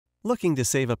Looking to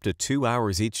save up to 2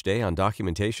 hours each day on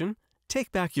documentation?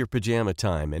 Take back your pajama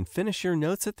time and finish your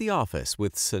notes at the office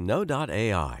with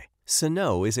Sunoh.ai.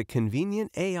 Sunoh is a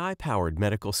convenient AI-powered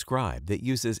medical scribe that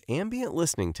uses ambient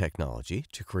listening technology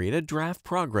to create a draft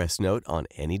progress note on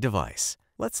any device.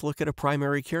 Let's look at a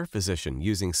primary care physician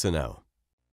using Sunoh.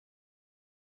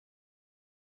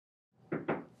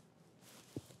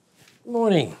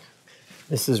 Morning.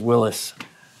 This is Willis.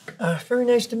 Very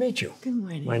nice to meet you. Good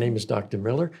morning. My name is Dr.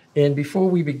 Miller. And before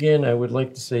we begin, I would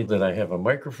like to say that I have a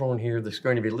microphone here that's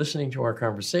going to be listening to our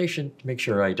conversation to make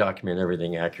sure I document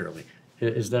everything accurately.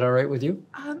 Is that all right with you?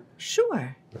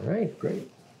 Sure. All right,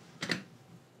 great.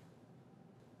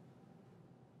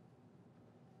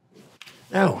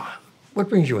 Now, what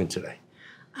brings you in today?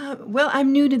 Well,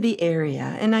 I'm new to the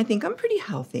area, and I think I'm pretty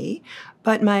healthy,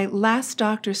 but my last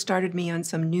doctor started me on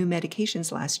some new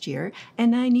medications last year,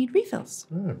 and I need refills.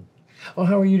 Well,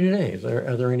 how are you today?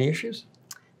 Are there any issues?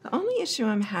 The only issue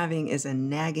I'm having is a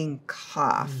nagging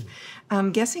cough.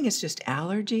 I'm guessing it's just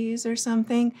allergies or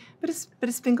something, but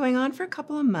it's been going on for a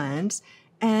couple of months,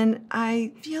 and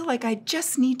I feel like I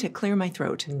just need to clear my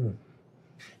throat.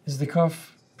 Is the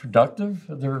cough productive?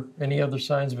 Are there any other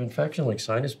signs of infection like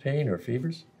sinus pain or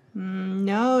fevers?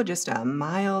 No, just a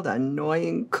mild,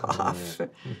 annoying cough.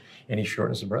 Any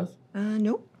shortness of breath?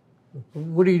 Nope.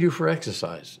 What do you do for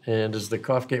exercise? And does the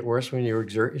cough get worse when you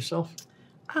exert yourself?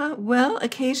 Well,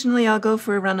 occasionally I'll go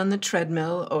for a run on the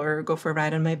treadmill or go for a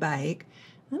ride on my bike.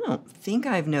 I don't think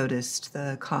I've noticed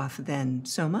the cough then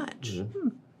so much.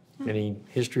 Any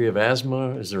history of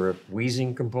asthma? Is there a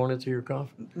wheezing component to your cough?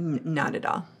 Not at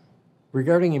all.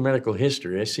 Regarding your medical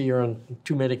history, I see you're on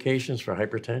 2 medications for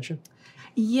hypertension.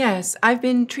 Yes, I've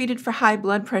been treated for high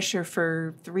blood pressure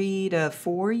for 3 to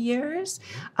 4 years.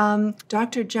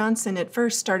 Dr. Johnson at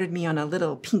first started me on a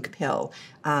little pink pill,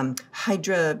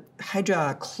 hydrochlori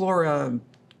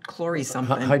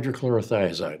something.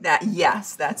 Hydrochlorothiazide.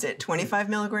 Yes, that's it. 25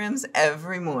 milligrams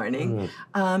every morning.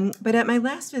 But at my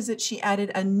last visit, she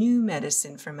added a new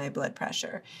medicine for my blood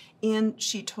pressure. And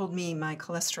she told me my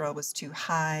cholesterol was too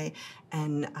high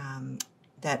and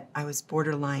that I was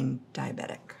borderline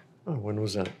diabetic. Oh, when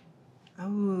was that?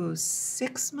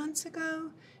 6 months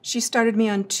ago. She started me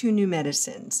on 2 new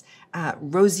medicines,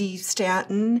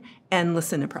 rosuvastatin and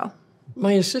lisinopril.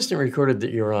 My assistant recorded that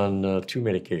you're on 2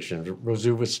 medications,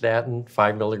 rosuvastatin,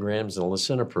 5 milligrams, and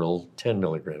lisinopril, 10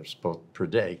 milligrams, both per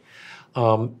day.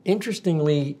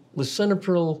 Interestingly,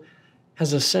 lisinopril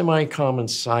has a semi-common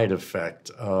side effect.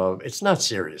 It's not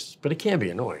serious, but it can be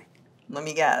annoying. Let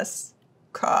me guess.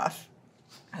 Cough.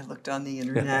 I looked on the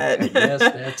internet. Yes,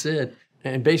 that's it.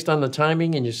 And based on the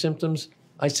timing and your symptoms,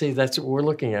 I say that's what we're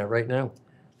looking at right now.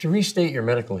 To restate your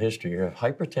medical history, you have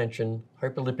hypertension,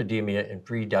 hyperlipidemia, and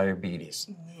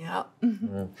pre-diabetes. Yeah.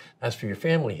 As for your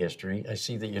family history, I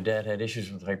see that your dad had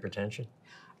issues with hypertension.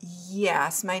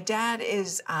 Yes, my dad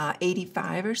is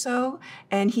 85 or so,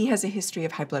 and he has a history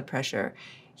of high blood pressure.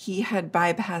 He had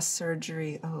bypass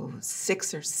surgery,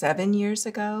 6 or 7 years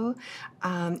ago,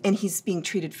 and he's being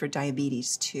treated for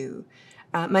diabetes too.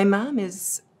 My mom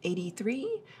is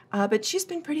 83, but she's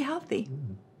been pretty healthy.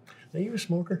 Are you a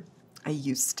smoker? I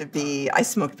used to be. I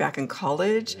smoked back in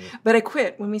college, but I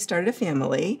quit when we started a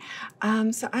family.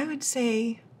 So I would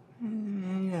say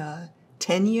 10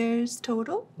 years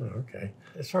total. Oh, okay.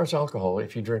 As far as alcohol,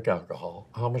 if you drink alcohol,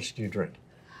 how much do you drink?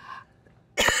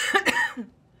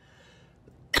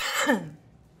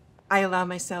 I allow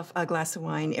myself a glass of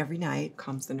wine every night,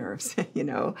 calms the nerves, you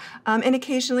know. And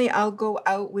occasionally I'll go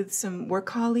out with some work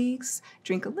colleagues,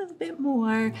 drink a little bit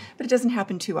more, but it doesn't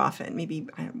happen too often, maybe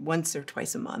once or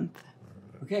twice a month.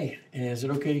 Okay, is it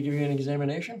okay to give you an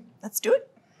examination? Let's do it.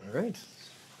 All right.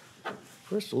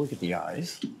 First, we'll look at the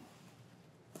eyes.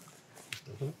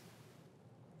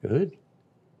 Good.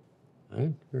 All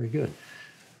right, very good.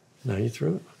 Now your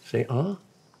throat. Say ah.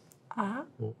 Ah.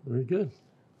 Oh, very good.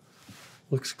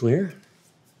 Looks clear.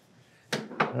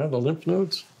 Now the lymph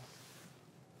nodes.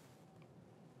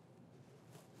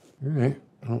 All right.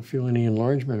 I don't feel any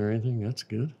enlargement or anything. That's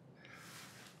good.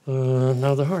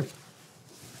 Now the heart.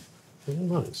 And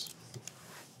the lungs.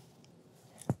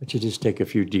 But you just take a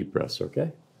few deep breaths,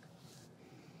 okay?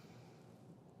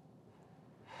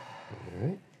 All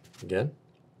right. Again.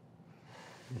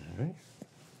 All right.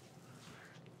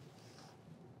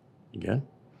 Again.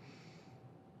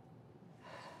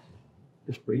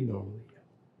 Just breathe normally.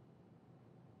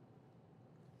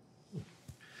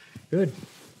 Good.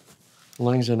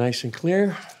 Lungs are nice and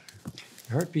clear.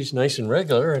 Heartbeat's nice and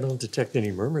regular. I don't detect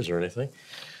any murmurs or anything.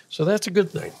 So that's a good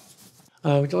thing.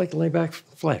 Would you like to lay back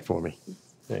flat for me?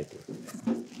 Thank you.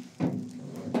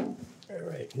 All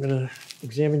right. I'm going to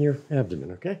examine your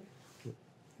abdomen, okay?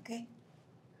 Okay.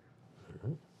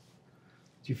 Do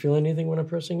you feel anything when I'm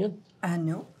pressing in?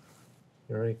 No.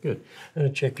 All right, good. I'm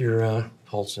going to check your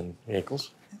pulse and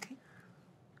ankles. Okay.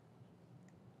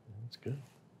 That's good.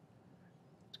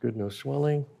 It's good, no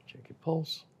swelling. Check your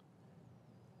pulse.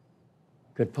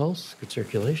 Good pulse, good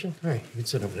circulation. All right, you can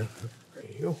sit up now. There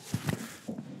you go.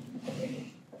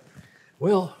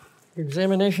 Well, your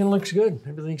examination looks good.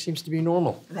 Everything seems to be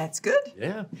normal. That's good.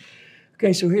 Yeah.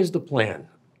 Okay, so here's the plan.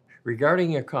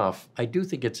 Regarding your cough, I do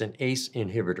think it's an ACE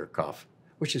inhibitor cough,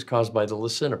 which is caused by the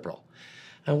lisinopril.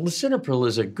 And lisinopril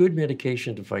is a good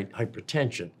medication to fight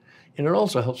hypertension, and it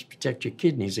also helps protect your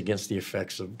kidneys against the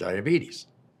effects of diabetes.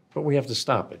 But we have to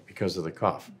stop it because of the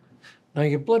cough. Now,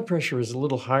 your blood pressure is a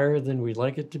little higher than we'd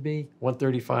like it to be,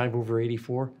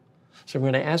 135/84. So I'm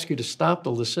going to ask you to stop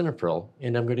the lisinopril,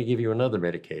 and I'm going to give you another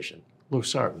medication,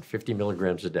 losartan, 50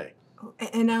 milligrams a day. Oh,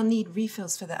 and I'll need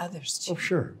refills for the others, too. Oh,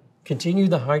 sure. Continue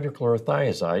the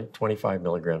hydrochlorothiazide, 25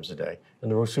 milligrams a day,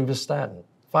 and the rosuvastatin,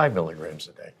 5 milligrams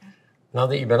a day. Now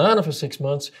that you've been on it for 6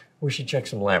 months, we should check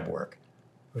some lab work.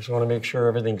 We just want to make sure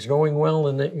everything's going well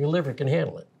and that your liver can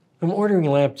handle it. I'm ordering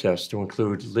lab tests to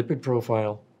include lipid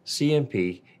profile,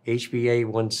 CMP,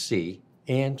 HbA1c,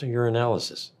 and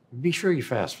urinalysis. Be sure you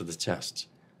fast for the tests.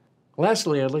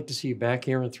 Lastly, I'd like to see you back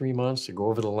here in 3 months to go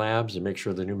over the labs and make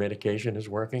sure the new medication is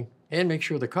working and make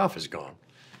sure the cough is gone.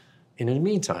 And in the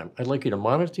meantime, I'd like you to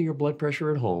monitor your blood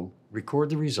pressure at home, record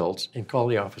the results, and call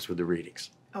the office with the readings.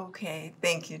 Okay,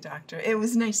 thank you, doctor. It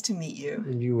was nice to meet you.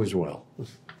 And you as well.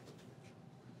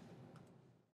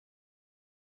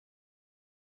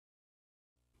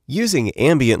 Using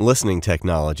ambient listening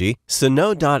technology,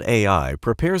 Sunoh.ai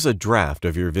prepares a draft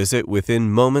of your visit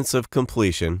within moments of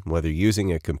completion, whether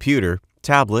using a computer,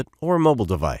 tablet, or mobile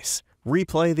device.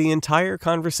 Replay the entire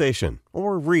conversation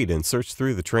or read and search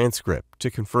through the transcript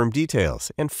to confirm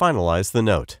details and finalize the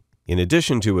note. In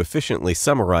addition to efficiently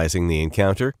summarizing the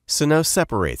encounter, Sunoh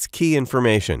separates key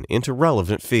information into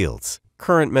relevant fields.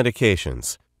 Current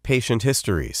medications, patient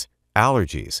histories,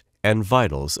 allergies, and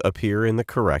vitals appear in the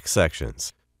correct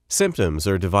sections. Symptoms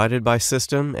are divided by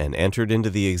system and entered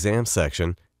into the exam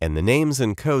section, and the names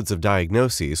and codes of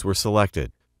diagnoses were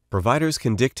selected. Providers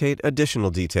can dictate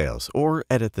additional details or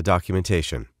edit the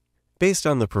documentation. Based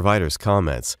on the provider's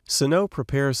comments, Sunoh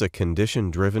prepares a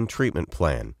condition-driven treatment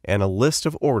plan and a list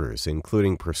of orders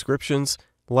including prescriptions,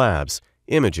 labs,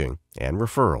 imaging, and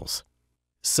referrals.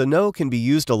 Sunoh can be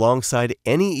used alongside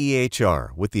any EHR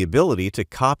with the ability to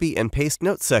copy and paste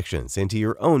note sections into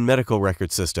your own medical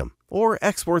record system, or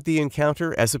export the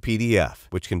encounter as a PDF,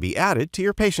 which can be added to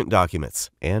your patient documents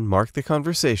and mark the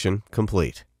conversation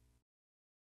complete.